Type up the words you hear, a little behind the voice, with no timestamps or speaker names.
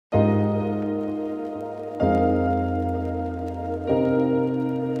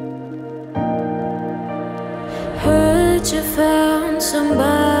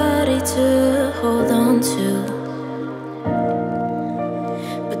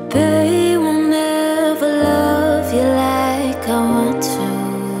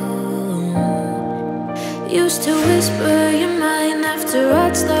whisper your mind after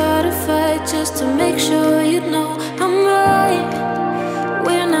I'd start a fight, just to make sure you'd know I'm right.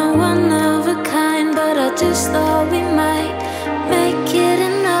 We're not one of a kind, but I just thought we might make it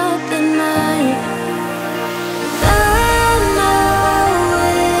another night. I know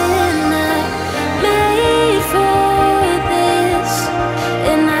we're not made for this,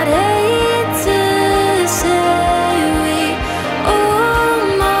 and I'd hate to say we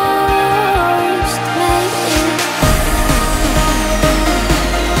almost made it.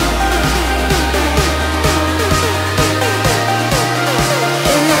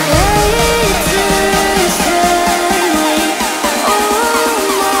 And I'd hate to say we almost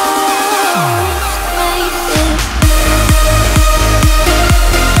made it.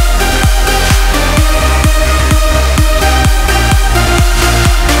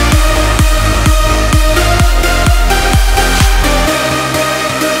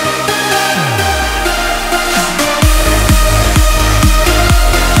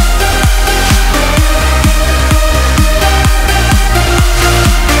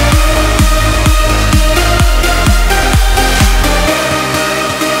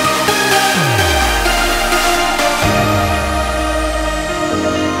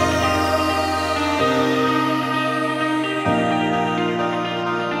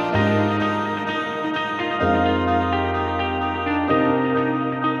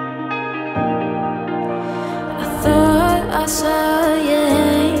 I thought I saw you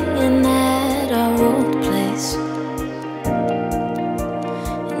hanging at our old place,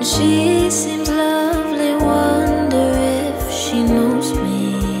 and she seems lovely.